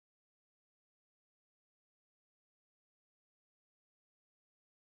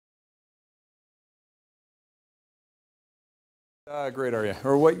Grade are you?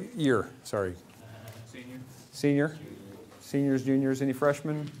 Or what year? Sorry. Senior. Senior? Seniors, juniors, any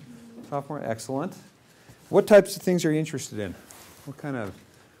freshmen? Sophomore? Excellent. What types of things are you interested in? What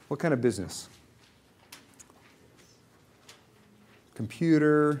kind of business?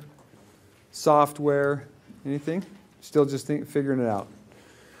 Computer, software, anything? Still just figuring it out.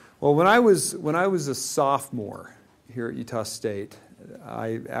 Well, when I was a sophomore here at Utah State,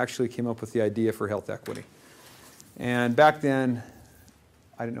 I actually came up with the idea for HealthEquity. And back then,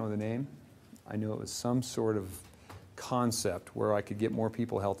 I didn't know the name. I knew it was some sort of concept where I could get more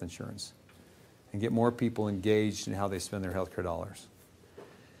people health insurance and get more people engaged in how they spend their healthcare dollars.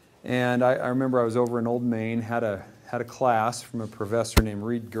 And I remember I was over in Old Main, had a class from a professor named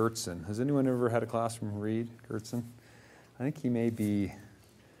Reed Gertzen. Has anyone ever had a class from Reed Gertzen? I think he may be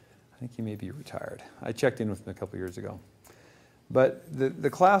retired. I checked in with him a couple years ago. But the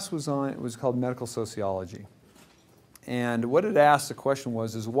class was called Medical Sociology. And what it asked, the question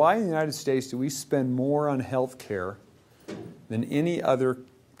was, why in the United States do we spend more on health care than any other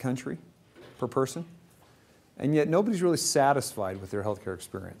country per person? And yet nobody's really satisfied with their health care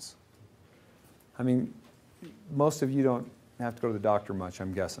experience. I mean, most of you don't have to go to the doctor much,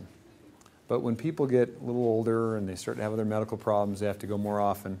 I'm guessing. But when people get a little older and they start to have other medical problems, they have to go more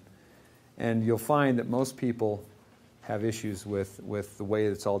often. And you'll find that most people have issues with the way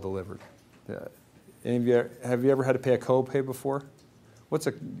it's all delivered. Have you ever had to pay a copay before? What's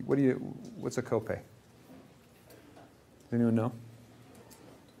a copay? Does anyone know?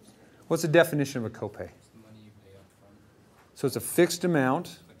 What's the definition of a copay? It's the money you pay up front. So it's a fixed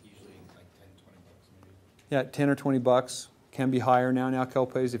amount. Like usually like 10, 20 bucks maybe. Yeah, 10 or 20 bucks. Can be higher now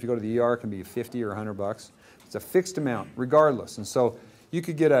copays. If you go to the ER, it can be 50 or 100 bucks. It's a fixed amount, regardless. And so you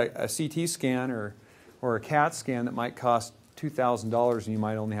could get a CT scan or a CAT scan that might cost $2,000 and you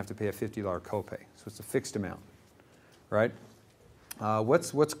might only have to pay a $50 copay. So it's a fixed amount, right?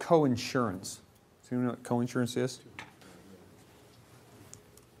 What's coinsurance? Do you know what coinsurance is?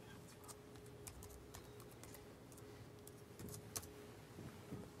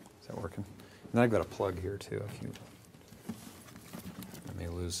 Is that working? And I've got a plug here too. If you, I may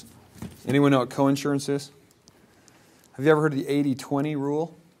lose. Anyone know what coinsurance is? Have you ever heard of the 80-20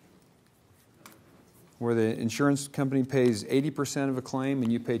 rule? Where the insurance company pays 80% of a claim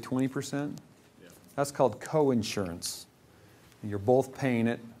and you pay 20%? Yeah. That's called coinsurance. You're both paying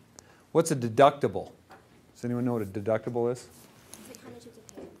it. What's a deductible? Does anyone know what a deductible is? It's like how much you have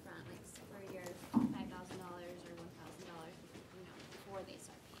to pay up front, like for your $5,000 or $1,000, before they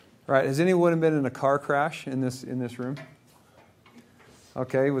start paying. Right. Has anyone been in a car crash in this room?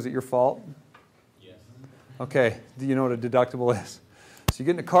 Okay. Was it your fault? Yes. Okay. Do you know what a deductible is? So you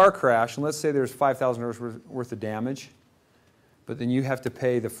get in a car crash, and let's say there's $5,000 worth of damage, but then you have to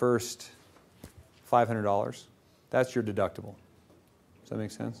pay the first $500. That's your deductible. Does that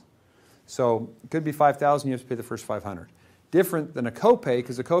make sense? So it could be $5,000, you have to pay the first $500. Different than a copay,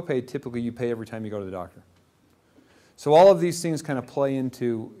 because a copay typically you pay every time you go to the doctor. So all of these things kind of play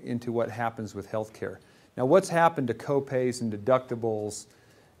into what happens with healthcare. Now, what's happened to copays and deductibles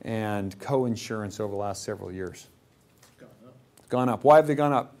and coinsurance over the last several years? Gone up. Why have they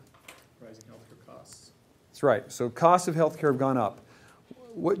gone up? Rising healthcare costs. That's right. So costs of healthcare have gone up.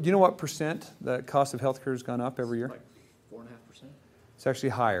 Do you know what percent the cost of healthcare has gone up every year? Like 4.5%. It's actually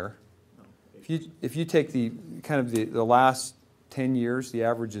higher. No, If you take the last 10 years, the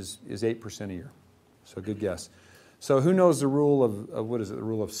average is 8% a year. So good guess. So who knows the rule of what is it? The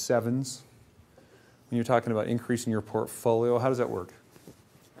rule of sevens. When you're talking about increasing your portfolio, how does that work?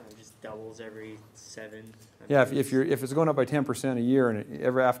 Just doubles every 7. Yeah, if it's going up by 10% a year, and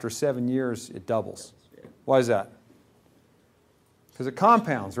after 7 years it doubles. Yeah. Why is that? Because it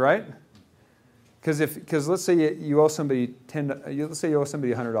compounds, right? Because let's say you owe somebody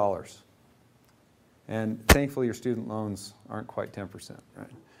 $100, and thankfully your student loans aren't quite 10%, right?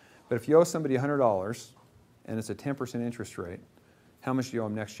 But if you owe somebody $100 and it's a 10% interest rate, how much do you owe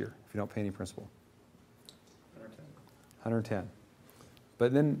them next year if you don't pay any principal? 110.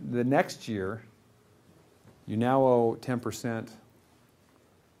 But then the next year, you now owe 10%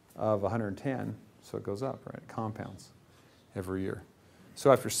 of 110, so it goes up, right? It compounds every year.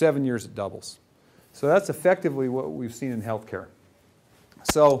 So after 7 years, it doubles. So that's effectively what we've seen in healthcare.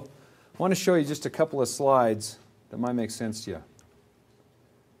 So I want to show you just a couple of slides that might make sense to you.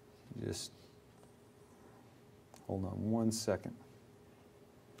 Just hold on one second.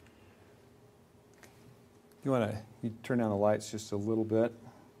 You turn down the lights just a little bit?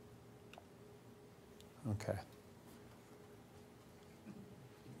 Okay.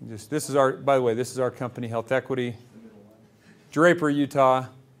 By the way, this is our company, HealthEquity. Draper, Utah.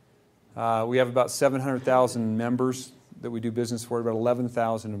 We have about 700,000 members that we do business for, about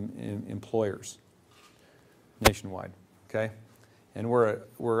 11,000 employers nationwide, okay? And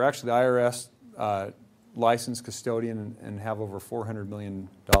we're actually the IRS licensed custodian and have over $400 million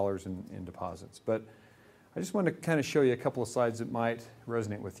in deposits. But I just want to kind of show you a couple of slides that might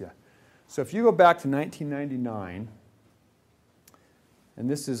resonate with you. So if you go back to 1999, and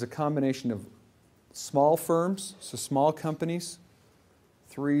this is a combination of small firms, so small companies,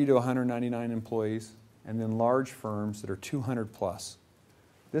 3 to 199 employees, and then large firms that are 200 plus.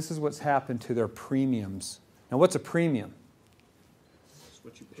 This is what's happened to their premiums. Now, what's a premium? It's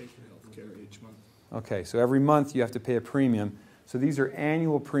what you pay for healthcare each month. Okay, so every month you have to pay a premium. So these are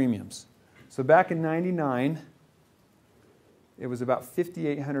annual premiums. So back in '99, it was about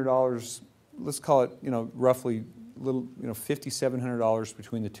 $5,800. Let's call it, roughly $5,700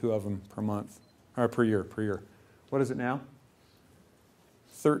 between the two of them per month or per year. What is it now?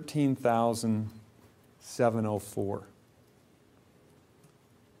 $13,704.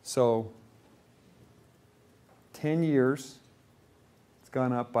 So 10 years, it's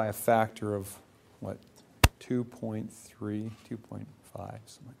gone up by a factor of what? 2.3, 2.5, something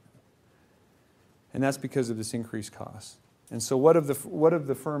like that. And that's because of this increased cost. And so what have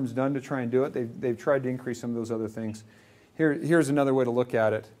the firms done to try and do it? They've tried to increase some of those other things. Here's another way to look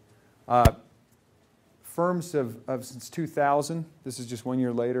at it. Firms have since 2000, this is just 1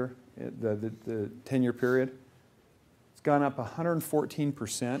 year later, the 10-year period, it's gone up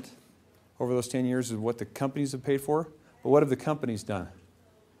 114% over those 10 years of what the companies have paid for. But what have the companies done?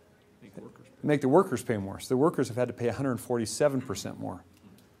 Make the workers pay more. So the workers have had to pay 147% more.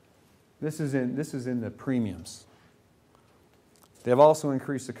 This is in the premiums. They have also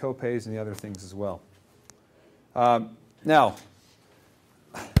increased the co-pays and the other things as well. Now,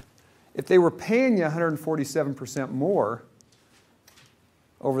 if they were paying you 147% more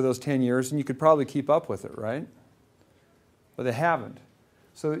over those 10 years, then you could probably keep up with it, right? But they haven't.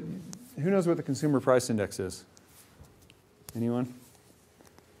 So who knows what the consumer price index is? Anyone?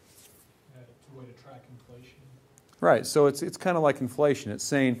 It's a way to track inflation. Right, so it's kind of like inflation. It's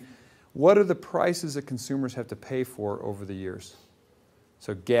saying, what are the prices that consumers have to pay for over the years?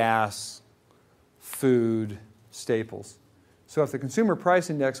 So gas, food, staples. So if the consumer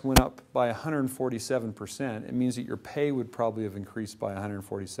price index went up by 147%, it means that your pay would probably have increased by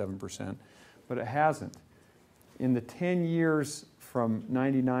 147%, but it hasn't. In the 10 years from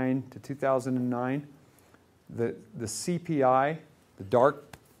 99 to 2009, the CPI,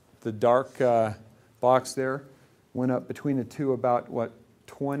 the dark box there, went up between the two about,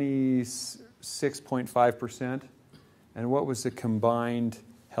 26.5%. And what was the combined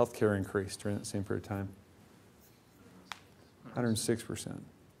healthcare increase during that same period of time? 106%.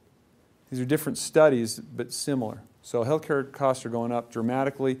 These are different studies, but similar. So healthcare costs are going up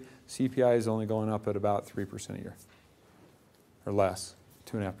dramatically. CPI is only going up at about 3% a year, or less,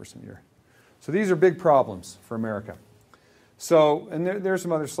 2.5% a year. So these are big problems for America. So, and there's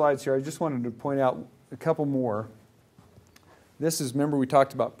some other slides here. I just wanted to point out a couple more. This is, remember we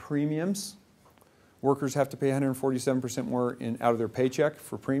talked about premiums. Workers have to pay 147% more out of their paycheck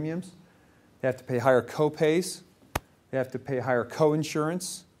for premiums. They have to pay higher co-pays. They have to pay higher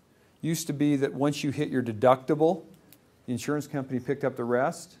co-insurance. Used to be that once you hit your deductible, the insurance company picked up the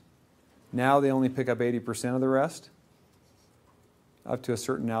rest. Now they only pick up 80% of the rest, up to a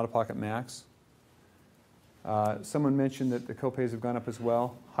certain out-of-pocket max. Someone mentioned that the co-pays have gone up as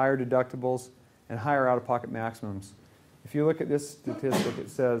well, higher deductibles and higher out-of-pocket maximums. If you look at this statistic, it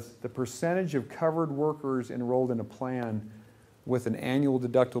says the percentage of covered workers enrolled in a plan with an annual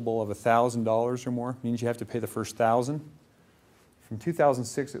deductible of $1,000 or more means you have to pay the first $1,000. From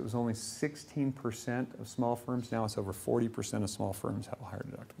 2006, it was only 16% of small firms. Now it's over 40% of small firms have a higher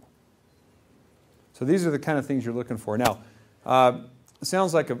deductible. So these are the kind of things you're looking for. Now, it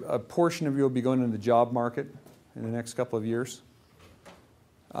sounds like a portion of you will be going into the job market in the next couple of years.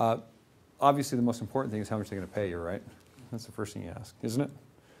 Obviously, the most important thing is how much they're going to pay you, right? That's the first thing you ask, isn't it?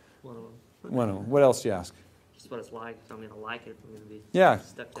 One of them. One of them. What else do you ask? Just what it's like. If I'm going to like it, if I'm going to be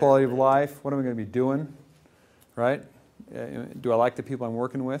stuck there. Quality of life. What am I going to be doing, right? Do I like the people I'm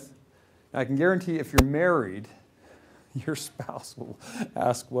working with? Now, I can guarantee if you're married, your spouse will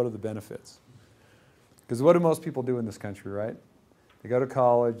ask what are the benefits. Because what do most people do in this country, right? They go to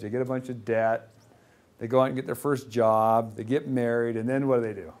college, they get a bunch of debt, they go out and get their first job, they get married, and then what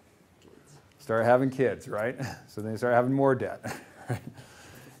do? Start having kids, right? So then they start having more debt, right?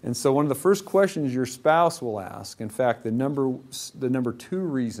 And so one of the first questions your spouse will ask, in fact, the number 2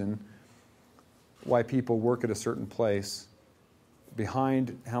 reason why people work at a certain place,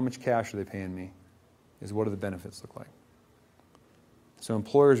 behind how much cash are they paying me, is what do the benefits look like? So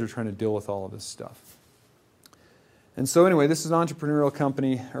employers are trying to deal with all of this stuff. And so anyway, this is an entrepreneurial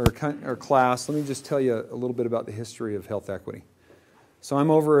company or class. Let me just tell you a little bit about the history of HealthEquity. So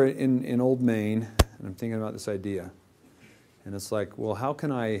I'm over in Old Main, and I'm thinking about this idea. And it's like, well, how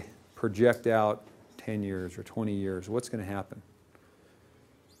can I project out 10 years or 20 years? What's going to happen?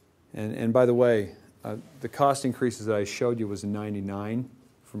 And by the way, the cost increases that I showed you was in '99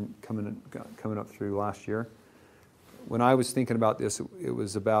 from coming up through last year. When I was thinking about this, it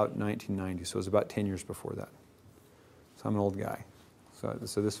was about 1990, so it was about 10 years before that. So I'm an old guy.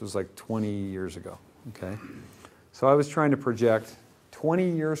 So this was like 20 years ago, okay? So I was trying to project 20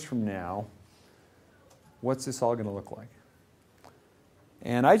 years from now, what's this all going to look like?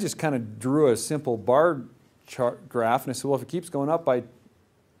 And I just kind of drew a simple bar chart graph, and I said, well, if it keeps going up by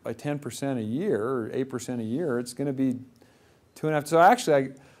 10% a year or 8% a year, it's going to be 2.5. So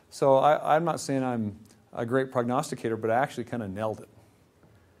actually, I'm not saying I'm a great prognosticator, but I actually kind of nailed it.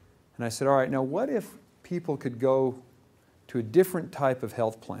 And I said, all right, now what if people could go to a different type of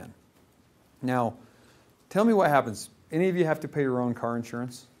health plan? Now, tell me what happens. Any of you have to pay your own car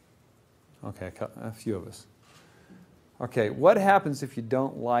insurance? Okay, a few of us. Okay, what happens if you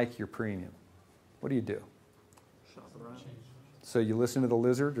don't like your premium? What do you do? Shop around. So you listen to the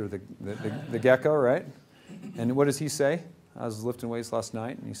lizard or the gecko, right? And what does he say? I was lifting weights last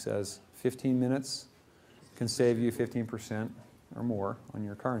night, and he says 15 minutes can save you 15% or more on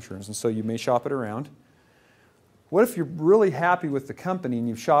your car insurance. And so you may shop it around. What if you're really happy with the company and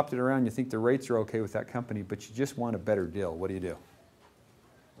you've shopped it around, you think the rates are okay with that company, but you just want a better deal? What do? You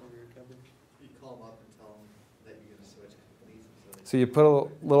call them up and tell them that you're going to switch companies. So you put a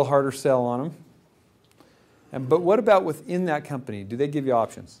little harder sell on them. But what about within that company? Do they give you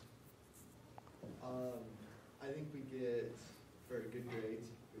options? I think we get, for good grades,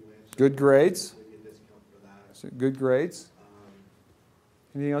 Good grades? we get a discount for that. So good grades.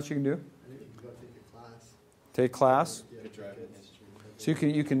 Anything else you can do? I think you can go take a class. Take class? Good driving history. So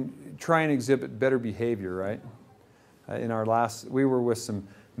you can try and exhibit better behavior, right? In our last, we were with some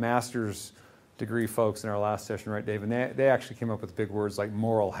master's degree folks in our last session, right, Dave? And they actually came up with big words like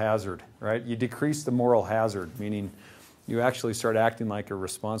moral hazard, right? You decrease the moral hazard, meaning you actually start acting like a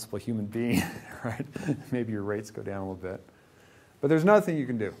responsible human being, right? Maybe your rates go down a little bit. But there's another thing you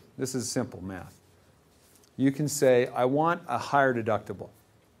can do. This is simple math. You can say, I want a higher deductible.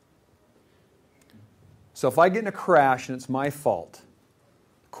 So if I get in a crash and it's my fault,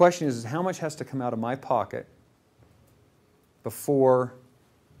 the question is how much has to come out of my pocket before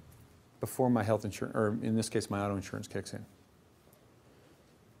my health insurance, or in this case, my auto insurance kicks in.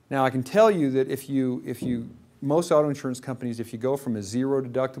 Now, I can tell you that most auto insurance companies, if you go from a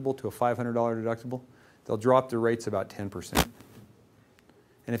 $0 deductible to a $500 deductible, they'll drop their rates about 10%.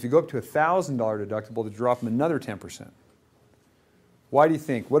 And if you go up to a $1,000 deductible, they drop them another 10%. Why do you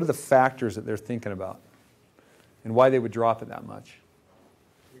think? What are the factors that they're thinking about? And why they would drop it that much?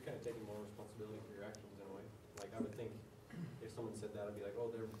 You're kind of taking more responsibility for your actions in a way. Like, I would think if someone said that, I'd be like, oh,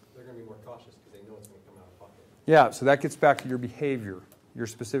 they're going to be more cautious because they know it's going to come out of pocket. Yeah, so that gets back to your behavior, your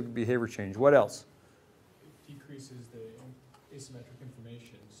specific behavior change. What else? It decreases the asymmetric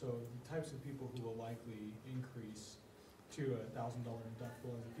information. So the types of people who will likely increase to a $1,000 deductible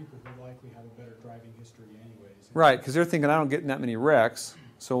are the people who likely have a better driving history anyways. Right, because they're thinking, I don't get in that many wrecks,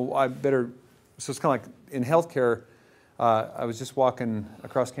 so I better. So it's kind of like in healthcare. I was just walking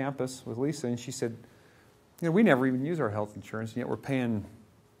across campus with Lisa, and she said, you know, we never even use our health insurance, and yet we're paying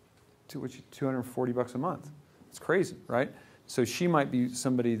 $240 a month. It's crazy, right? So she might be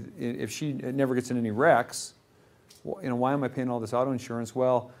somebody, if she never gets in any wrecks, you know, why am I paying all this auto insurance?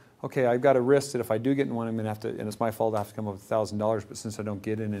 Well, okay, I've got a risk that if I do get in one, I'm going to have to, and it's my fault, I have to come up with $1,000, but since I don't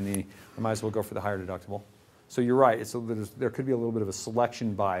get in any, I might as well go for the higher deductible. So you're right, there could be a little bit of a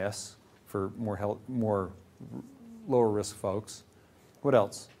selection bias for more lower risk folks. What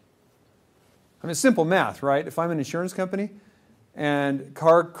else? I mean, simple math, right? If I'm an insurance company and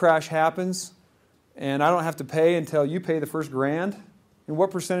car crash happens and I don't have to pay until you pay the first $1,000, and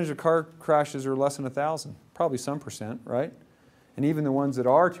what percentage of car crashes are less than 1,000? Probably some percent, right? And even the ones that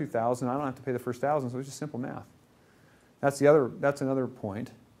are 2,000, I don't have to pay the first 1,000, so it's just simple math. That's another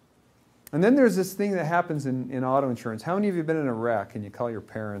point. And then there's this thing that happens in auto insurance. How many of you have been in a wreck and you call your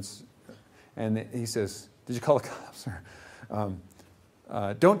parents and he says, did you call the cops?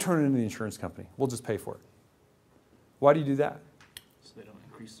 Don't turn it into the insurance company. We'll just pay for it. Why do you do that? So they don't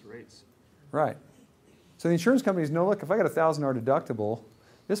increase the rates. Right. So the insurance companies know, look, if I got a $1,000 deductible,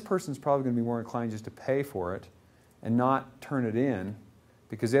 this person's probably going to be more inclined just to pay for it and not turn it in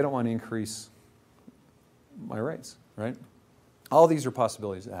because they don't want to increase my rates, right? All these are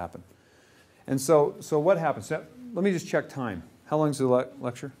possibilities that happen. And so what happens? Let me just check time. How long is the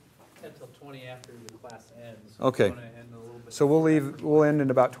lecture? Until 20 after the class ends. Okay. We wanna end a little bit So we'll end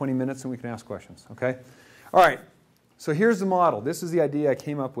in about 20 minutes and we can ask questions, okay? All right, so here's the model. This is the idea I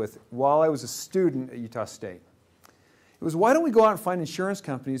came up with while I was a student at Utah State. It was, why don't we go out and find insurance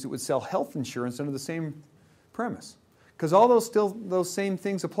companies that would sell health insurance under the same premise? Because all those same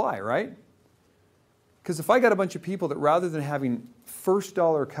things apply, right? Because if I got a bunch of people that rather than having first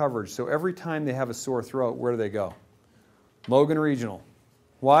dollar coverage, so every time they have a sore throat, where do they go? Logan Regional.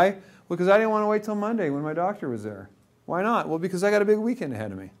 Why? Well, because I didn't want to wait till Monday when my doctor was there. Why not? Well, because I got a big weekend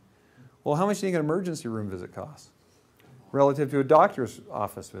ahead of me. Well, how much do you think an emergency room visit costs relative to a doctor's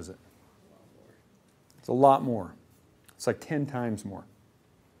office visit? It's a lot more. It's like 10 times more.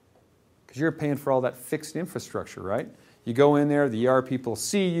 Because you're paying for all that fixed infrastructure, right? You go in there, the ER people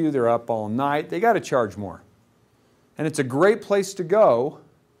see you, they're up all night, they got to charge more. And it's a great place to go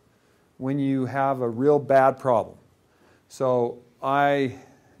when you have a real bad problem. So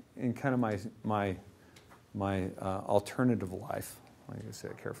in kind of my alternative life, I gotta say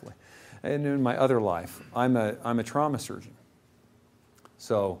it carefully, and in my other life, I'm a trauma surgeon.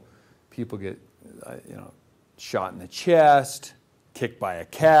 So people get shot in the chest, kicked by a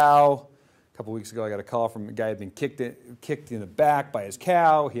cow. A couple weeks ago, I got a call from a guy who had been kicked in the back by his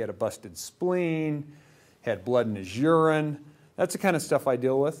cow. He had a busted spleen, had blood in his urine. That's the kind of stuff I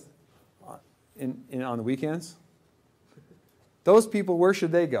deal with on the weekends. Those people, where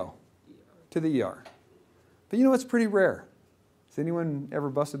should they go? To the ER. But you know what's pretty rare? Has anyone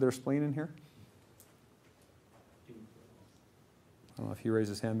ever busted their spleen in here? I don't know if he raised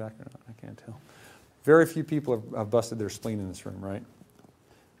his hand back or not. I can't tell. Very few people have busted their spleen in this room, right?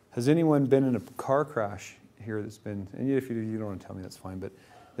 Has anyone been in a car crash here that's been, and if you don't want to tell me, that's fine, but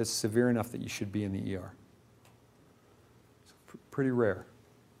that's severe enough that you should be in the ER? It's pretty rare,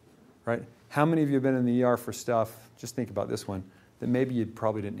 right? How many of you have been in the ER for stuff, just think about this one, that maybe you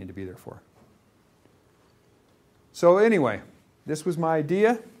probably didn't need to be there for? So anyway, this was my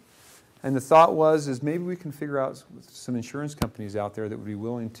idea, and the thought was maybe we can figure out some insurance companies out there that would be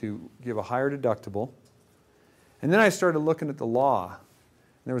willing to give a higher deductible. And then I started looking at the law.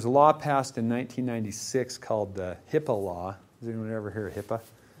 And there was a law passed in 1996 called the HIPAA law. Has anyone ever heard of HIPAA?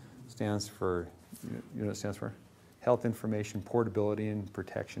 It stands for, you know what it stands for? Health Information Portability and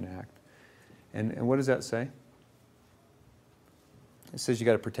Protection Act. And what does that say? It says you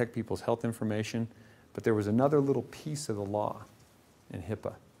got to protect people's health information, but there was another little piece of the law in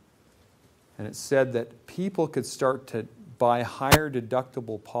HIPAA. And it said that people could start to buy higher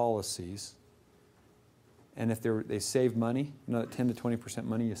deductible policies, and if they save money, you know that 10 to 20%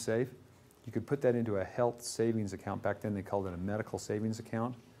 money you save, you could put that into a health savings account. Back then they called it a medical savings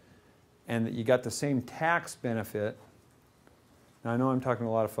account. And that you got the same tax benefit. Now I know I'm talking to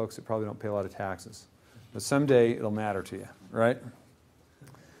a lot of folks that probably don't pay a lot of taxes, but someday it'll matter to you, right?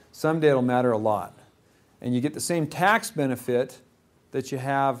 Someday it'll matter a lot. And you get the same tax benefit that you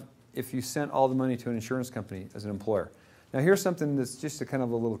have if you sent all the money to an insurance company as an employer. Now here's something that's just a kind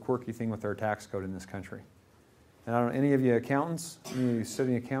of a little quirky thing with our tax code in this country. And I don't know, any of you accountants? Any of you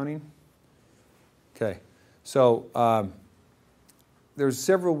studying accounting? Okay, so there's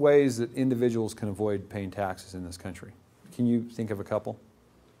several ways that individuals can avoid paying taxes in this country. Can you think of a couple?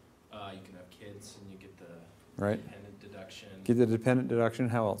 You can have kids and you get the right. dependent deduction. Get the dependent deduction.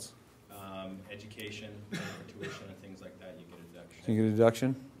 How else? Education, for tuition and things like that, you get a deduction. So you get a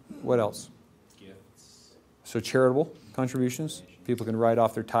deduction. What else? Gifts. So charitable contributions. People can write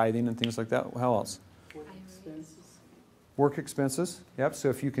off their tithing and things like that. How else? Work expenses. Yep.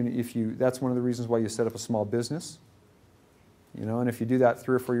 So that's one of the reasons why you set up a small business. You know, and if you do that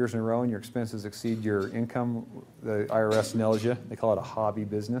 3 or 4 years in a row and your expenses exceed your income, the IRS nails you. They call it a hobby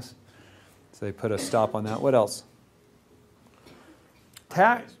business. So they put a stop on that. What else?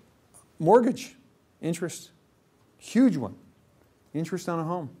 Tax, mortgage, interest, huge one. Interest on a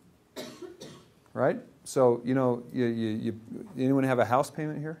home, right? So, you know, anyone have a house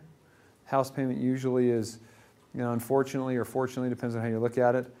payment here? House payment usually is, you know, unfortunately or fortunately, depends on how you look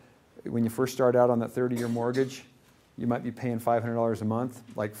at it. When you first start out on that 30-year mortgage, you might be paying $500 a month.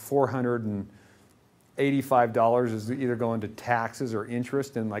 Like $485 is either going to taxes or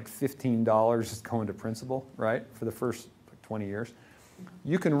interest, and like $15 is going to principal, right, for the first 20 years.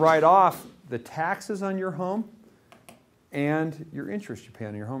 You can write off the taxes on your home and your interest you pay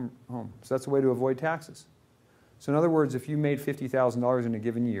on your home. So that's a way to avoid taxes. So in other words, if you made $50,000 in a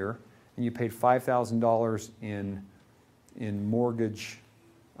given year and you paid $5,000 in mortgage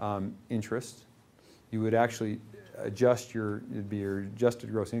interest, you would actually adjust your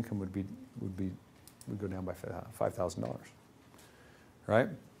adjusted gross income would go down by $5,000, right?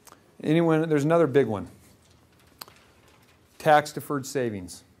 There's another big one. Tax deferred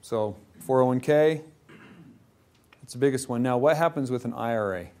savings. So 401k, it's the biggest one. Now, what happens with an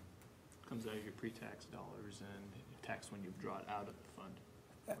IRA? Comes out of your pre-tax dollars and tax when you draw it out of the fund.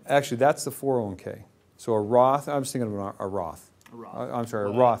 Actually, that's the 401k. So a Roth, I was thinking of a Roth. A Roth. I'm sorry,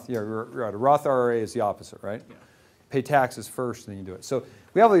 a Roth. Yeah, you're right. A Roth IRA is the opposite, right? Yeah. Pay taxes first, and then you do it. So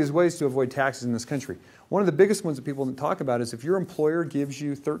we have all these ways to avoid taxes in this country. One of the biggest ones that people don't talk about is if your employer gives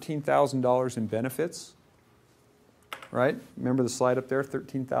you $13,000 in benefits, right? Remember the slide up there,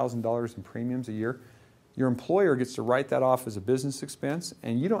 $13,000 in premiums a year? Your employer gets to write that off as a business expense,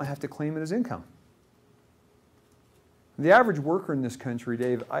 and you don't have to claim it as income. The average worker in this country,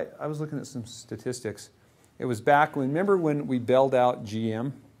 Dave, I was looking at some statistics. It was back when, remember when we bailed out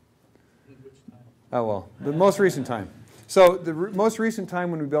GM? Oh, well, the most recent time. So the most recent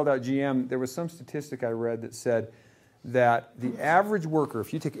time when we bailed out GM, there was some statistic I read that said that the average worker,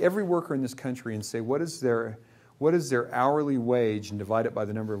 if you take every worker in this country and say, what is their hourly wage and divide it by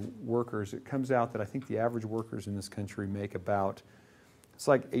the number of workers, it comes out that I think the average workers in this country make about, it's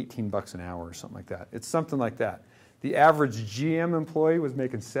like 18 bucks an hour or something like that. It's something like that. The average GM employee was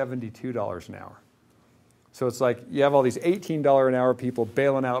making $72 an hour. So it's like you have all these $18 an hour people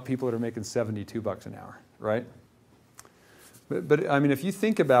bailing out people that are making 72 bucks an hour, right? But I mean, if you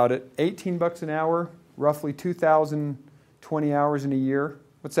think about it, 18 bucks an hour, roughly 2,020 hours in a year,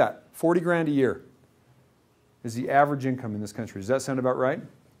 what's that? 40 grand a year is the average income in this country. Does that sound about right?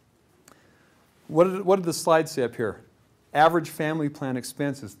 What did the slide say up here? Average family plan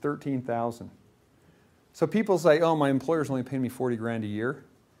expense is $13,000. So people say, oh, my employer's only paying me 40 grand a year.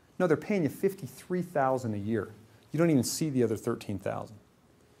 No, they're paying you $53,000 a year. You don't even see the other $13,000.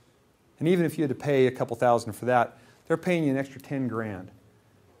 And even if you had to pay a couple thousand for that, they're paying you an extra 10 grand.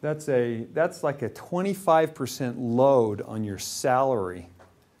 That's like a 25% load on your salary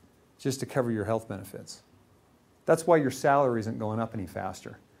just to cover your health benefits. That's why your salary isn't going up any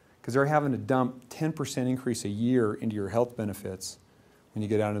faster, because they're having to dump 10% increase a year into your health benefits when you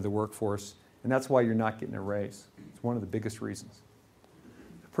get out into the workforce, and that's why you're not getting a raise. It's one of the biggest reasons.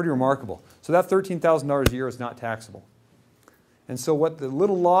 Pretty remarkable. So that $13,000 a year is not taxable. And so what the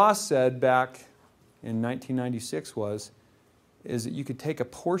little law said back in 1996 is that you could take a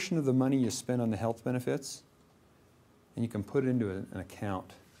portion of the money you spend on the health benefits and you can put it into an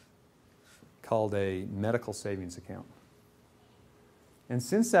account called a medical savings account. And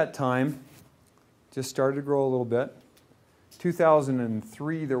since that time, just started to grow a little bit.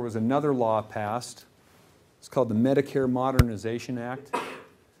 2003, there was another law passed. It's called the Medicare Modernization Act. I'm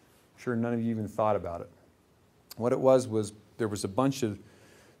sure none of you even thought about it. What it was there was a bunch of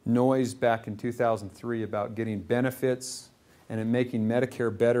noise back in 2003 about getting benefits and it making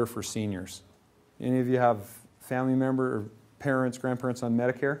Medicare better for seniors. Any of you have family member or parents, grandparents on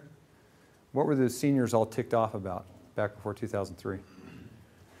Medicare? What were the seniors all ticked off about back before 2003?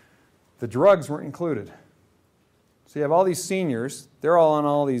 The drugs weren't included. So you have all these seniors, they're all on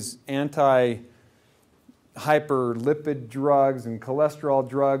all these anti-hyperlipid drugs and cholesterol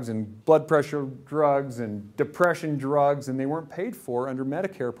drugs and blood pressure drugs and depression drugs, and they weren't paid for under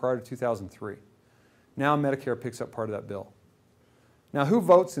Medicare prior to 2003. Now Medicare picks up part of that bill. Now who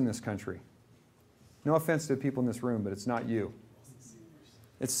votes in this country? No offense to the people in this room, but it's not you.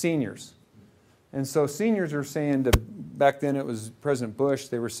 It's seniors. And so seniors are saying to, back then it was President Bush,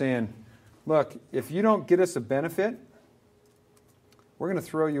 they were saying, look, if you don't get us a benefit, we're going to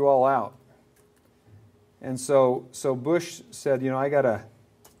throw you all out. And so Bush said, I gotta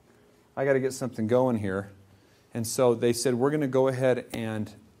get something going here. And so they said, we're going to go ahead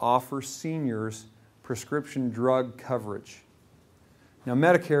and offer seniors prescription drug coverage. Now,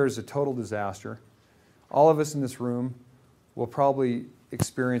 Medicare is a total disaster. All of us in this room will probably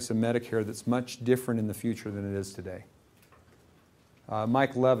experience a Medicare that's much different in the future than it is today.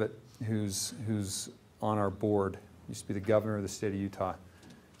 Mike Leavitt, who's on our board, used to be the governor of the state of Utah,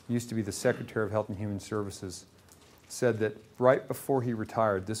 used to be the Secretary of Health and Human Services, said that right before he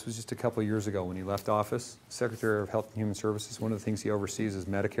retired, this was just a couple of years ago when he left office, Secretary of Health and Human Services, one of the things he oversees is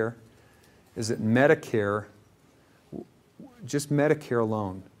Medicare, is that Medicare, just Medicare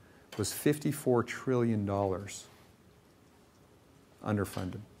alone, was $54 trillion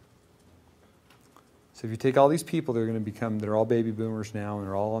underfunded. So if you take all these people, they're all baby boomers now, and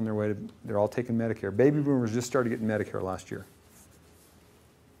they're all on their way they're all taking Medicare. Baby boomers just started getting Medicare last year.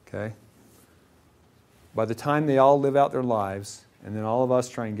 Okay? By the time they all live out their lives, and then all of us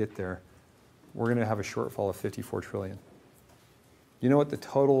try and get there, we're going to have a shortfall of $54 trillion. You know what the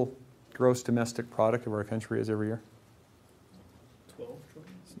total gross domestic product of our country is every year? 12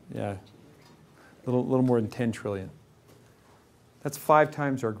 trillion? Yeah. A little more than 10 trillion. That's 5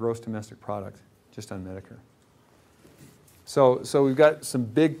 times our gross domestic product just on Medicare. So we've got some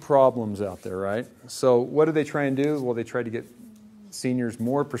big problems out there, right? So what did they try and do? Well, they tried to get seniors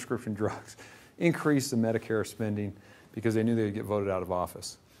more prescription drugs, increase the Medicare spending because they knew they would get voted out of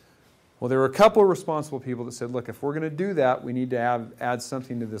office. Well, there were a couple of responsible people that said, look, if we're going to do that, we need to add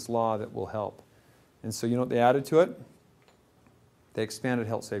something to this law that will help. And so you know what they added to it? They expanded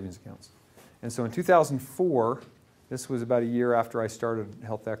health savings accounts. And so in 2004, this was about a year after I started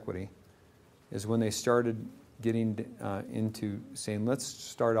HealthEquity, is when they started getting into saying, let's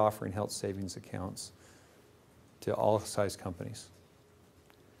start offering health savings accounts to all size companies.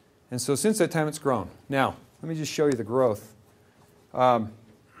 And so since that time, it's grown. Now, let me just show you the growth. There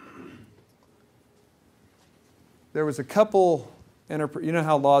was a couple, you know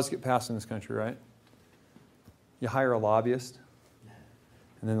how laws get passed in this country, right? You hire a lobbyist,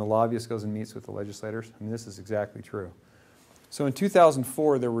 and then the lobbyist goes and meets with the legislators. I mean, this is exactly true. So in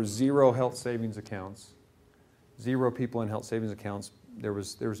 2004, there were 0 health savings accounts, 0 people in health savings accounts. There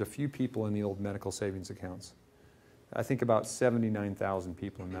was a few people in the old medical savings accounts. I think about 79,000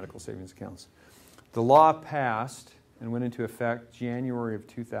 people in medical savings accounts. The law passed and went into effect January of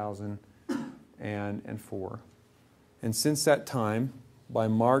 2004. And since that time, by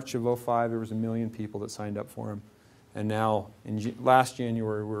March of 2005, there was 1 million people that signed up for them. And now, last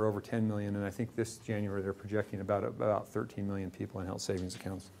January, we were over 10 million, and I think this January they're projecting about 13 million people in health savings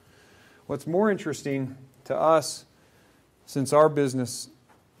accounts. What's more interesting to us, since our business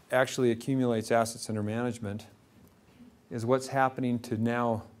actually accumulates assets under management, is what's happening to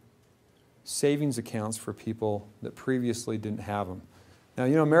now savings accounts for people that previously didn't have them. Now,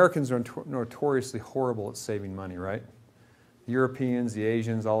 you know, Americans are notoriously horrible at saving money, right? The Europeans, the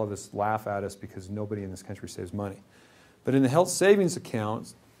Asians, all of us laugh at us because nobody in this country saves money. But in the health savings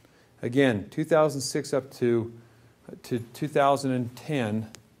accounts, again, 2006 up to 2010,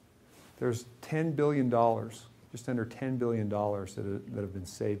 there's $10 billion, just under $10 billion that have been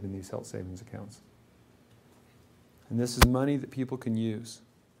saved in these health savings accounts. And this is money that people can use.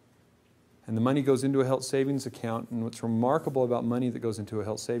 And the money goes into a health savings account, and what's remarkable about money that goes into a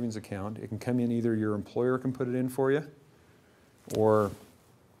health savings account, it can come in, either your employer can put it in for you, or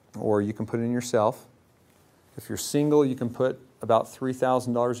you can put it in yourself. If you're single, you can put about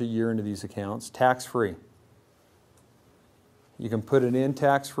 $3,000 a year into these accounts, tax-free. You can put it in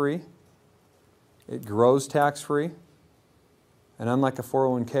tax-free. It grows tax-free. And unlike a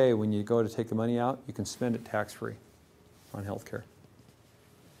 401k, when you go to take the money out, you can spend it tax-free on health care.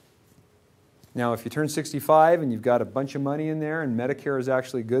 Now, if you turn 65 and you've got a bunch of money in there, and Medicare is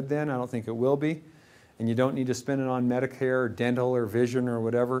actually good then, I don't think it will be, and you don't need to spend it on Medicare or dental or vision or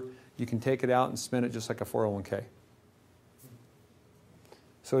whatever, you can take it out and spend it just like a 401k.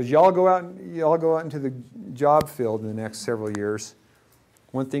 So as y'all go out into the job field in the next several years,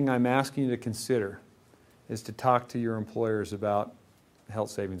 one thing I'm asking you to consider is to talk to your employers about health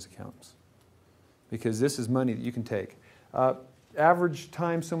savings accounts, because this is money that you can take. Average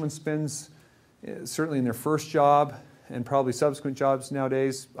time someone spends, certainly in their first job and probably subsequent jobs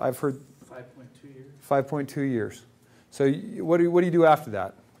nowadays, I've heard 5.2 years. 5.2 years. So what do you do after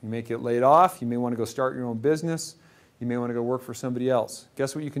that? You may get laid off. You may want to go start your own business. You may want to go work for somebody else.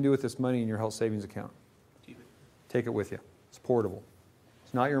 Guess what you can do with this money in your health savings account? Take it with you. It's portable.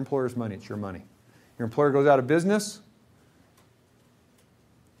 It's not your employer's money. It's your money. Your employer goes out of business.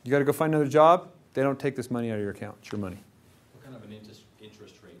 You got to go find another job. They don't take this money out of your account. It's your money. What kind of an interest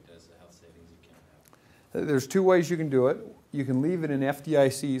rate does the health savings account have? There's 2 ways you can do it. You can leave it in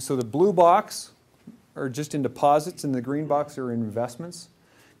FDIC. So the blue box are just in deposits, and the green box are in investments,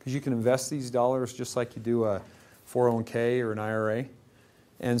 because you can invest these dollars just like you do a 401k or an IRA.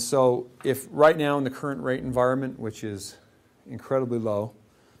 And so if right now in the current rate environment, which is incredibly low,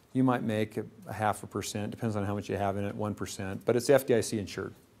 you might make 0.5%, depends on how much you have in it, 1%, but it's FDIC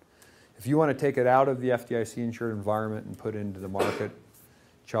insured. If you want to take it out of the FDIC insured environment and put it into the market,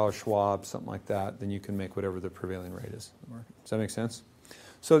 Charles Schwab, something like that, then you can make whatever the prevailing rate is in the market. Does that make sense?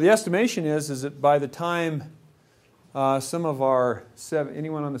 So the estimation is that by the time some of our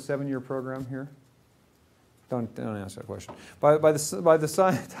anyone on the 7-year program here? Don't ask that question. By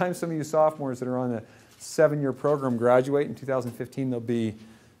the time some of you sophomores that are on the 7-year program graduate in 2015, there'll be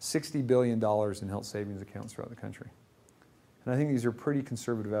 $60 billion in health savings accounts throughout the country. And I think these are pretty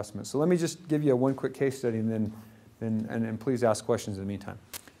conservative estimates. So let me just give you one quick case study, and then please ask questions in the meantime.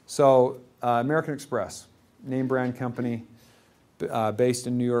 So American Express, name brand company, based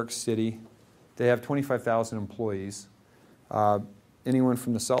in New York City. They have 25,000 employees. Anyone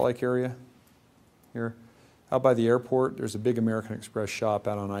from the Salt Lake area here? Out by the airport, there's a big American Express shop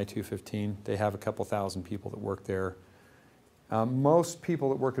out on I-215. They have a couple thousand people that work there. Most people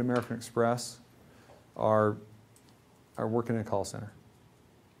that work at American Express are are working in a call center.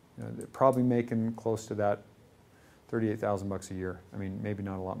 You know, they're probably making close to that $38,000 a year. I mean, maybe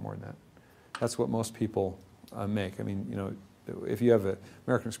not a lot more than that. That's what most people make. I mean, you know, if you have an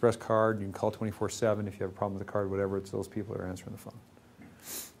American Express card, you can call 24/7. If you have a problem with the card, whatever, it's those people that are answering the phone.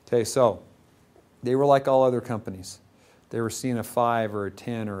 Okay, so they were like all other companies. They were seeing a 5 or a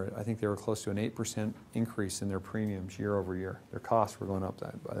 10 or I think they were close to an 8% increase in their premiums year over year. Their costs were going up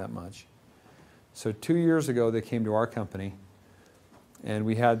by that much. So 2 years ago, they came to our company, and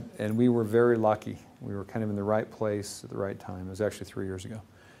we were very lucky. We were kind of in the right place at the right time. It was actually 3 years ago.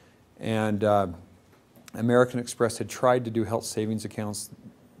 And American Express had tried to do health savings accounts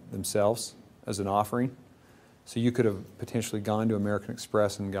themselves as an offering. So you could have potentially gone to American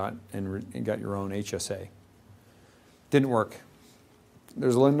Express and got your own HSA. Didn't work.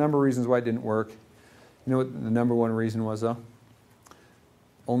 There's a number of reasons why it didn't work. You know what the number one reason was, though?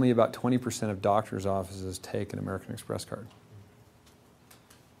 Only about 20% of doctors' offices take an American Express card.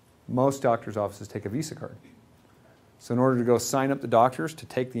 Most doctors' offices take a Visa card. So in order to go sign up the doctors to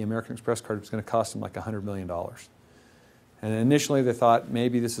take the American Express card, it was going to cost them like $100 million. And initially they thought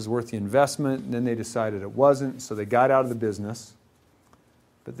maybe this is worth the investment, and then they decided it wasn't, so they got out of the business.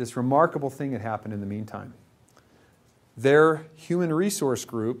 But this remarkable thing had happened in the meantime. Their human resource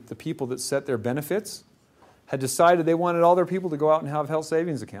group, the people that set their benefits, had decided they wanted all their people to go out and have health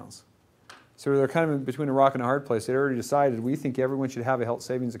savings accounts. So they're kind of in between a rock and a hard place. They'd already decided we think everyone should have a health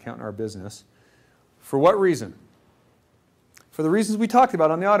savings account in our business. For what reason? For the reasons we talked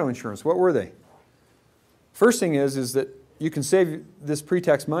about on the auto insurance. What were they? First thing is that you can save this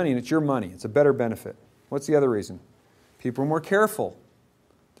pre-tax money and it's your money. It's a better benefit. What's the other reason? People are more careful.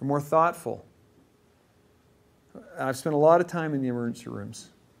 They're more thoughtful. I've spent a lot of time in the emergency rooms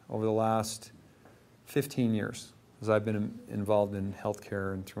over the last 15 years as I've been involved in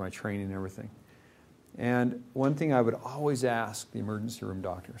healthcare and through my training and everything. And one thing I would always ask the emergency room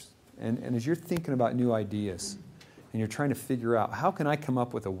doctors, and as you're thinking about new ideas and you're trying to figure out how can I come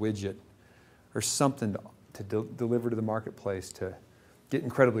up with a widget or something to deliver to the marketplace to get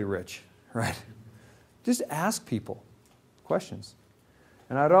incredibly rich, right? Just ask people questions.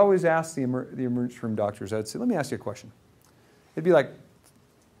 And I'd always ask the emergency room doctors, I'd say, let me ask you a question. It'd be like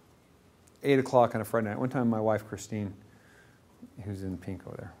 8 o'clock on a Friday night. One time my wife, Christine, who's in pink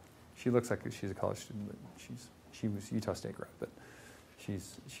over there, she looks like she's a college student, but she was Utah State grad, but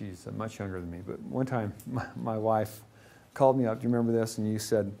she's much younger than me. But one time my wife called me up, do you remember this? And you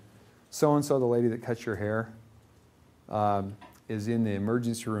said, so-and-so, the lady that cuts your hair, is in the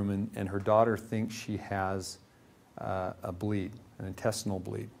emergency room and her daughter thinks she has a bleed, an intestinal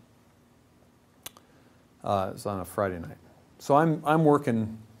bleed. It's on a Friday night. So I'm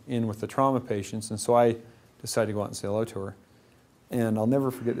working in with the trauma patients, and so I decided to go out and say hello to her. And I'll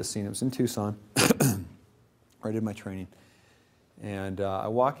never forget this scene. It was in Tucson, where I did my training. And I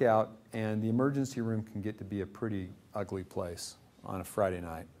walk out, and the emergency room can get to be a pretty ugly place on a Friday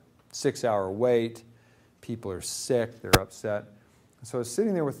night. 6-hour wait, people are sick, they're upset. And so I was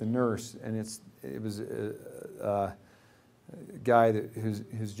sitting there with the nurse, and it was a guy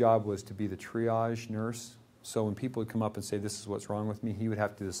whose job was to be the triage nurse. So when people would come up and say, this is what's wrong with me, he would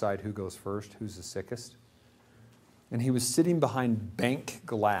have to decide who goes first, who's the sickest. And he was sitting behind bank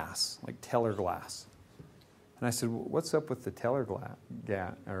glass, like teller glass. And I said, well, what's up with the teller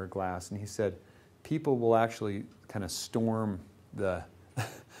glass? And he said, people will actually kind of storm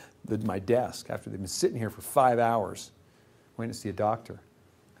my desk after they've been sitting here for 5 hours waiting to see a doctor.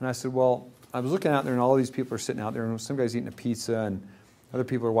 And I said, well, I was looking out there and all these people are sitting out there and some guy's eating a pizza and other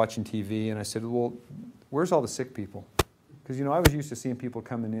people are watching TV. And I said, well, where's all the sick people? Because, you know, I was used to seeing people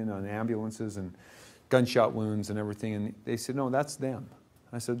coming in on ambulances and gunshot wounds and everything. And they said, no, that's them.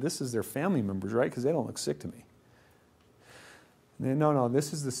 I said, this is their family members, right? Because they don't look sick to me. And they, no,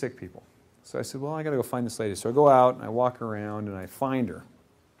 this is the sick people. So I said, well, I got to go find this lady. So I go out and I walk around and I find her.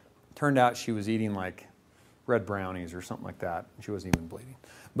 Turned out she was eating like red brownies or something like that. She wasn't even bleeding.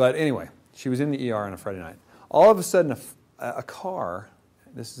 But anyway, she was in the ER on a Friday night. All of a sudden, a car,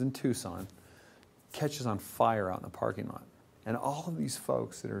 this is in Tucson, catches on fire out in the parking lot. And all of these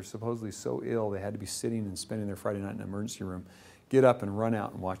folks that are supposedly so ill they had to be sitting and spending their Friday night in an emergency room get up and run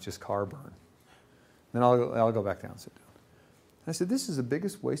out and watch this car burn. Then I'll go back down and sit down. I said, this is the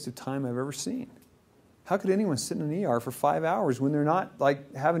biggest waste of time I've ever seen. How could anyone sit in an ER for 5 hours when they're not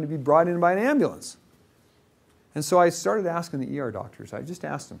like having to be brought in by an ambulance? And so I started asking the ER doctors. I just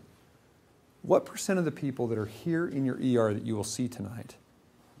asked them, what % of the people that are here in your ER that you will see tonight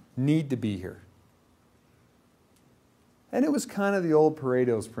need to be here? And it was kind of the old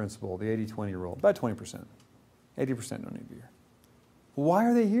Pareto's principle, the 80-20 rule, about 20%. 80% don't need to be here. Why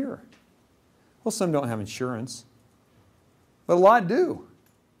are they here? Well, some don't have insurance. But a lot do.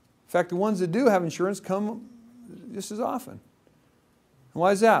 In fact, the ones that do have insurance come just as often. And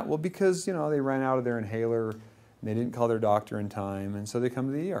why is that? Well, because, you know, they ran out of their inhaler and they didn't call their doctor in time, and so they come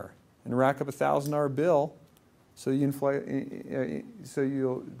to the ER and rack up a $1,000 bill. So the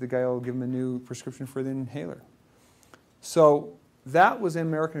guy will give them a new prescription for the inhaler. So that was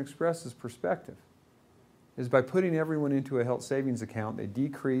American Express's perspective, is by putting everyone into a health savings account, they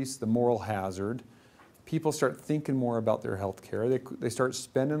decrease the moral hazard. People start thinking more about their health care. They start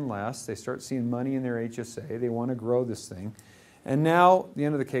spending less. They start seeing money in their HSA. They want to grow this thing. And now, the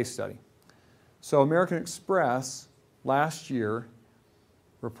end of the case study. So American Express last year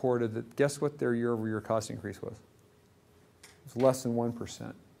reported that, guess what their year-over-year cost increase was? It was less than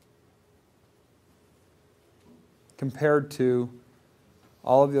 1%. Compared to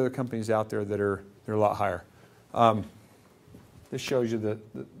all of the other companies out there that they're a lot higher. This shows you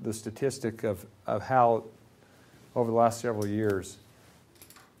the statistic of how, over the last several years,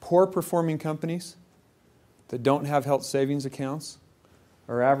 poor performing companies that don't have health savings accounts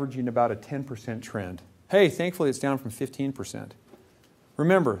are averaging about a 10% trend. Hey, thankfully it's down from 15%.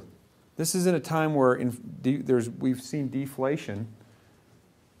 Remember, this is in a time where we've seen deflation,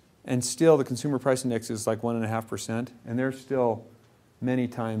 and still the consumer price index is like 1.5%, and they're still many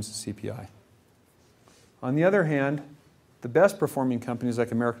times the CPI. On the other hand, the best performing companies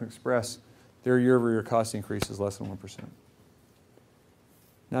like American Express, their year-over-year cost increase is less than 1%.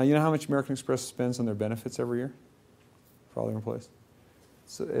 Now, you know how much American Express spends on their benefits every year for all their employees?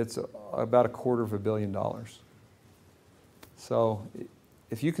 So it's about $250 million. So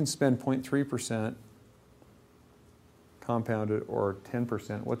if you can spend 0.3% compounded or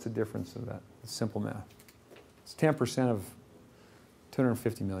 10%, what's the difference of that? It's simple math. It's 10% of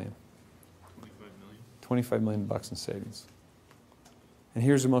 $250 million. 25 million bucks in savings. And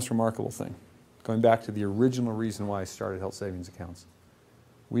here's the most remarkable thing. Going back to the original reason why I started health savings accounts.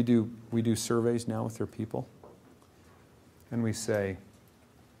 We do surveys now with their people. And we say,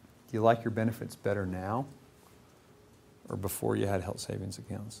 do you like your benefits better now or before you had health savings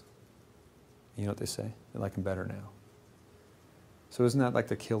accounts? You know what they say? They like them better now. So isn't that like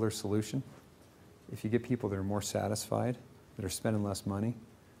the killer solution? If you get people that are more satisfied, that are spending less money,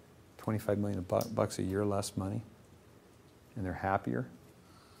 25 million bucks a year less money, and they're happier,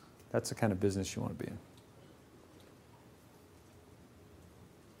 that's the kind of business you want to be in.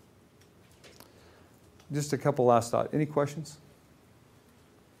 Just a couple last thoughts. Any questions?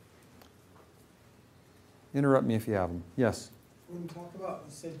 Interrupt me if you have them. Yes? When you talk about,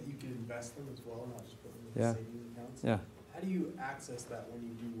 you said that you can invest them as well, not just put them in Yeah. savings accounts. Yeah. How do you access that when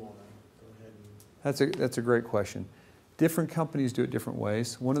you do want to go ahead and... That's a great question. Different companies do it different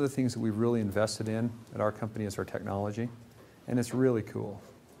ways. One of the things that we've really invested in at our company is our technology, and it's really cool.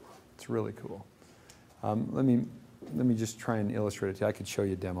 It's really cool. Let me just try and illustrate it to you. I could show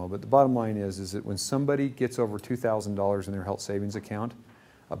you a demo, but the bottom line is that when somebody gets over $2,000 in their health savings account,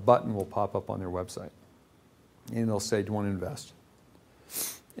 a button will pop up on their website, and they'll say, do you want to invest?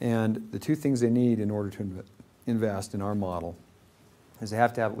 And the two things they need in order to invest in our model is they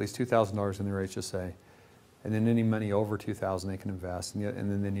have to have at least $2,000 in their HSA, and then any money over $2,000 they can invest, and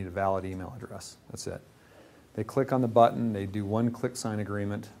then they need a valid email address. That's it. They click on the button, they do one click sign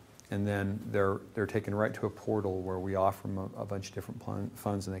agreement, and then they're taken right to a portal where we offer them a bunch of different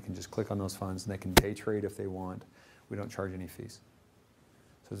funds, and they can just click on those funds, and they can day trade if they want. We don't charge any fees.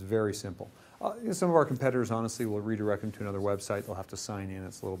 So it's very simple. Some of our competitors, honestly, will redirect them to another website. They'll have to sign in.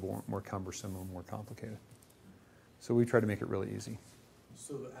 It's a little more cumbersome and more complicated. So we try to make it really easy.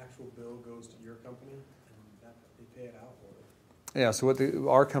 So the actual bill goes to your company, and they pay it out? Or? Yeah, so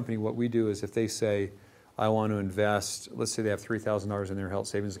our company, what we do is if they say, I want to invest, let's say they have $3,000 in their health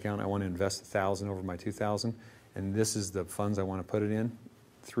savings account, I want to invest $1,000 over my $2,000, and this is the funds I want to put it in,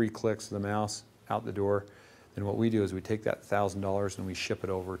 3 clicks of the mouse, out the door. Then what we do is we take that $1,000 and we ship it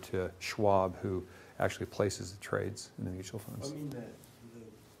over to Schwab, who actually places the trades in the mutual funds. I mean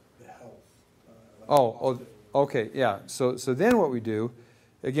the health. Okay, yeah. So then what we do,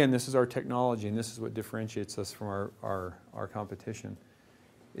 again, this is our technology, and this is what differentiates us from our competition,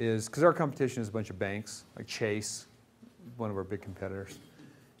 is because our competition is a bunch of banks, like Chase, one of our big competitors,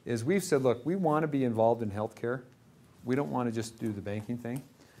 is we've said, look, we want to be involved in healthcare. We don't want to just do the banking thing.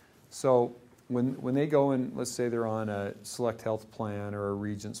 So when they go in, let's say they're on a Select Health plan or a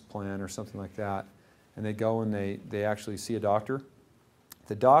Regents plan or something like that, and they go and they actually see a doctor,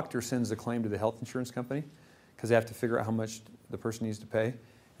 the doctor sends the claim to the health insurance company because they have to figure out how much the person needs to pay,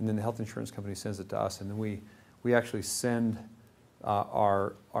 and then the health insurance company sends it to us, and then we actually send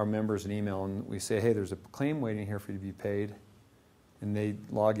our members an email, and we say, hey, there's a claim waiting here for you to be paid, and they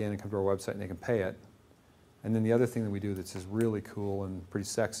log in and come to our website and they can pay it. And then the other thing that we do that's just really cool and pretty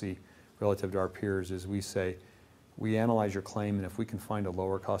sexy relative to our peers is we say, we analyze your claim, and if we can find a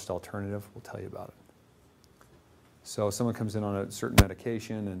lower cost alternative, we'll tell you about it. So if someone comes in on a certain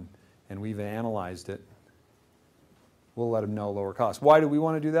medication and we've analyzed it, we'll let them know lower cost. Why do we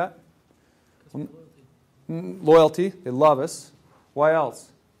want to do that? Loyalty. They love us. Why else?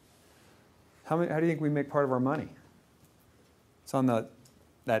 How do you think we make part of our money? It's on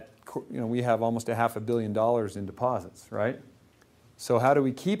we have almost $500 million in deposits, right? So how do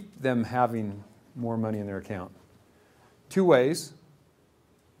we keep them having more money in their account? 2 ways.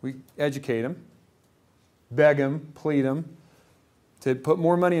 We educate them, beg them, plead them to put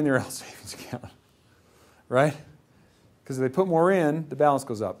more money in their health savings account, right? Because if they put more in, the balance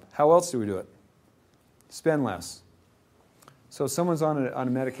goes up. How else do we do it? Spend less. So if someone's on a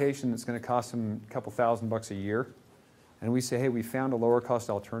medication that's going to cost them a couple $1,000 a year, and we say, hey, we found a lower cost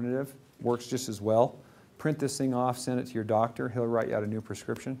alternative, works just as well, print this thing off, send it to your doctor, he'll write you out a new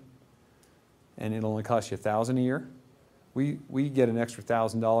prescription, and it'll only cost you $1,000 a year. We get an extra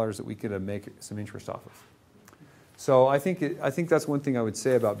 $1,000 that we could make some interest off of. So I think that's one thing I would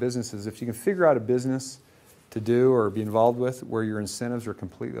say about businesses. If you can figure out a business to do or be involved with where your incentives are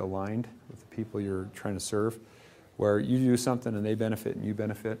completely aligned with the people you're trying to serve, where you do something and they benefit and you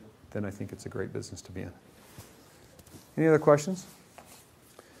benefit, then I think it's a great business to be in. Any other questions?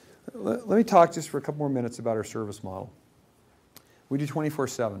 Let me talk just for a couple more minutes about our service model. We do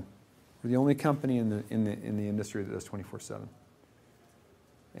 24/7. We're the only company in the industry that does 24/7.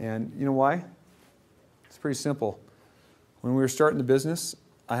 And you know why? It's pretty simple. When we were starting the business,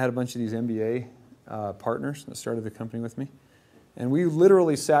 I had a bunch of these MBA partners that started the company with me. And we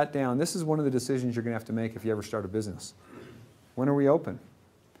literally sat down. This is one of the decisions you're going to have to make if you ever start a business. When are we open?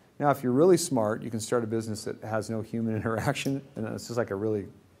 Now, if you're really smart, you can start a business that has no human interaction, and it's just like a really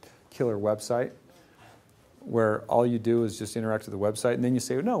killer website where all you do is just interact with the website, and then you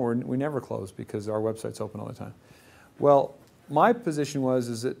say, no, we never close because our website's open all the time. Well, my position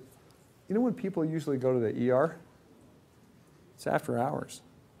is that, you know when people usually go to the ER? It's after hours,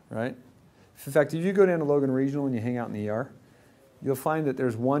 right? In fact, if you go down to Logan Regional and you hang out in the ER, you'll find that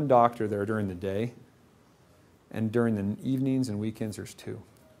there's one doctor there during the day, and during the evenings and weekends there's 2.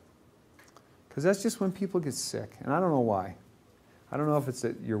 Because that's just when people get sick, and I don't know why. I don't know if it's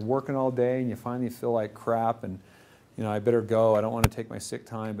that you're working all day and you finally feel like crap and, you know, I better go. I don't want to take my sick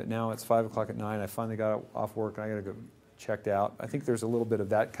time, but now it's 5 o'clock at night. I finally got off work and I got to go checked out. I think there's a little bit of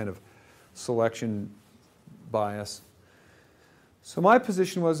that kind of selection bias. So my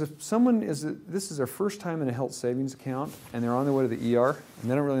position was if someone this is their first time in a health savings account and they're on their way to the ER and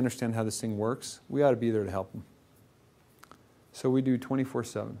they don't really understand how this thing works, we ought to be there to help them. So we do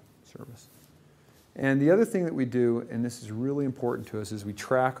 24/7 service. And the other thing that we do, and this is really important to us, is we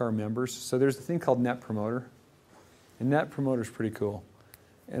track our members. So there's a thing called Net Promoter. And Net Promoter is pretty cool.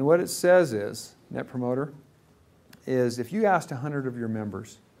 And what it says is, Net Promoter, is if you asked 100 of your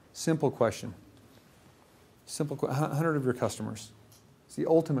members, simple question, 100 of your customers, it's the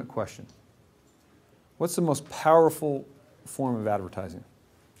ultimate question. What's the most powerful form of advertising?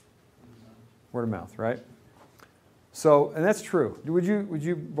 Word of mouth, right? So, and that's true. Would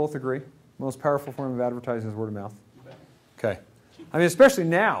you both agree? Most powerful form of advertising is word of mouth? Okay. I mean, especially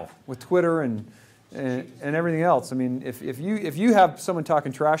now with Twitter and everything else. I mean, if you have someone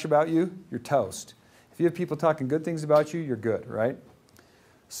talking trash about you, you're toast. If you have people talking good things about you, you're good, right?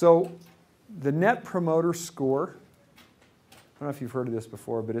 So the Net Promoter Score, I don't know if you've heard of this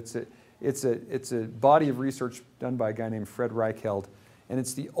before, but it's a body of research done by a guy named Fred Reichheld, and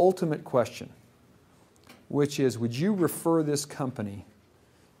it's the ultimate question, which is, would you refer this company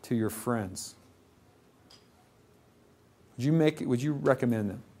to your friends? Would you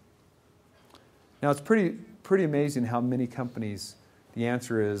recommend them? Now it's pretty amazing how many companies the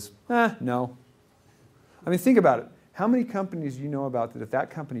answer is, no. I mean, think about it. How many companies do you know about that if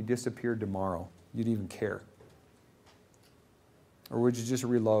that company disappeared tomorrow, you'd even care? Or would you just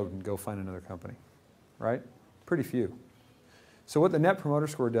reload and go find another company? Right? Pretty few. So what the Net Promoter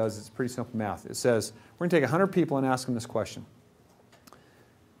Score does is pretty simple math. It says, we're going to take 100 people and ask them this question.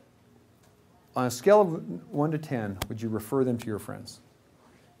 On a scale of 1 to 10, would you refer them to your friends?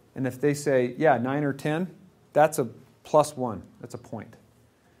 And if they say, yeah, 9 or 10, that's a +1. That's a point.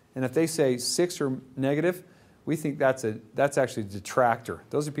 And if they say 6 or negative, we think that's actually a detractor.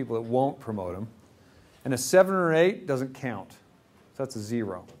 Those are people that won't promote them. And a 7 or 8 doesn't count. So that's a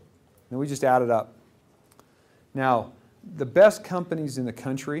 0. And we just add it up. Now, the best companies in the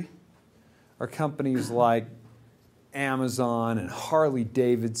country are companies like Amazon and Harley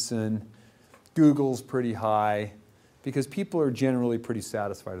Davidson. Google's pretty high because people are generally pretty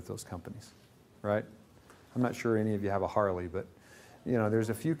satisfied with those companies, right? I'm not sure any of you have a Harley, but you know, there's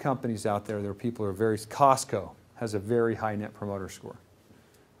a few companies out there where people are very, Costco has a very high net promoter score,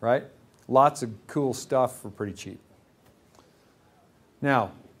 right? Lots of cool stuff for pretty cheap.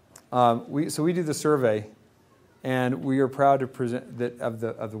 Now, we do the survey, and we are proud to present that of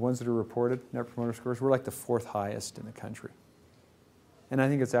the ones that are reported, net promoter scores, we're like the 4th highest in the country. And I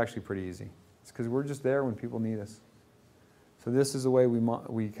think it's actually pretty easy. It's because we're just there when people need us. So this is the way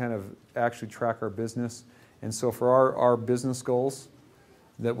we kind of actually track our business. And so for our business goals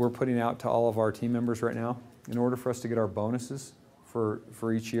that we're putting out to all of our team members right now, in order for us to get our bonuses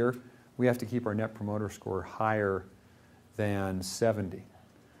for each year, we have to keep our net promoter score higher than 70.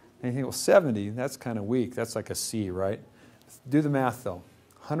 And you think, well, 70, that's kind of weak. That's like a C, right? Do the math, though.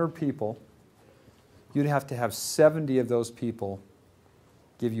 100 people, you'd have to have 70 of those people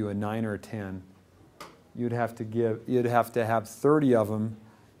give you a 9 or a 10. You'd have to have 30 of them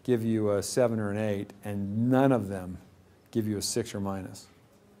give you a 7 or an 8, and none of them give you a 6 or minus.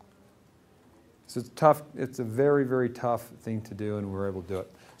 So it's tough. It's a very, very tough thing to do, and we're able to do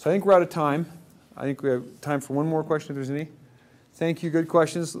it. So I think we're out of time. I think we have time for one more question if there's any. Thank you. Good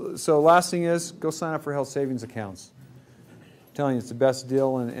questions. So last thing is, go sign up for health savings accounts. I'm telling you, it's the best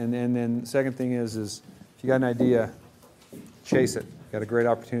deal. And then second thing is if you got an idea, chase it. Got a great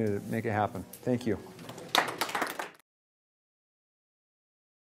opportunity to make it happen. Thank you.